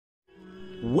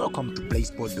Welcome to Play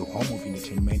Sport, the home of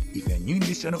entertainment. If you're new in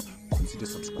this channel, consider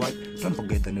subscribe. Don't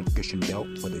forget the notification bell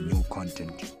for the new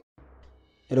content.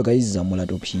 Hello guys, I'm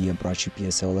Motaung here, brush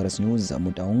PSL latest news.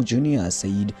 Motaung Jr.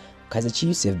 said Kaizer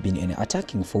Chiefs have been an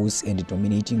attacking force and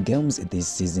dominating games this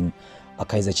season. A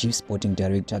Kaizer Chiefs sporting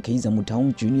director Kaizer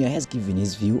Motaung Jr. has given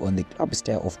his view on the club's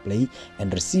style of play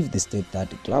and received the state that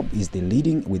the club is the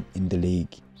leading within the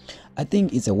league. I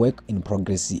think it's a work in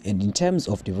progress, and in terms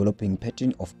of developing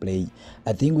pattern of play,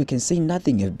 I think we can say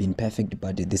nothing have been perfect,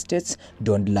 but the stats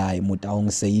don't lie,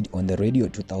 Motaung said on the Radio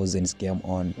 2000's Game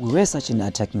On. We were such an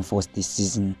attacking force this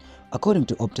season. According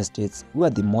to Opta stats, we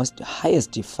are the most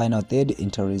highest final third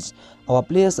entries. Our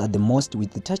players are the most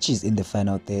with the touches in the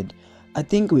final third. I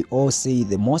think we all say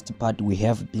the most part we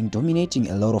have been dominating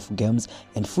a lot of games,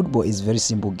 and football is a very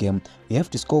simple game. You have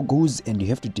to score goals and you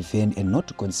have to defend and not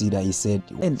to consider, he said.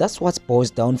 And that's what boils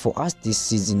down for us this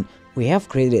season. We have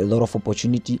created a lot of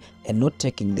opportunity and not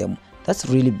taking them. That's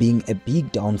really being a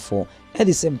big downfall. At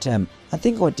the same time, I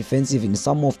think our defensive in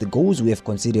some of the goals we have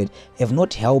conceded have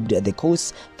not helped the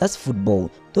cause. That's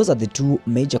football. Those are the two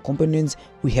major components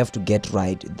we have to get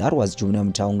right. That was Junior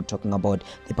Motaung talking about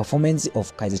the performance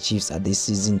of Kaizer Chiefs at this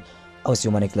season. I'll see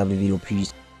you in my next lovely video.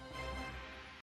 Peace.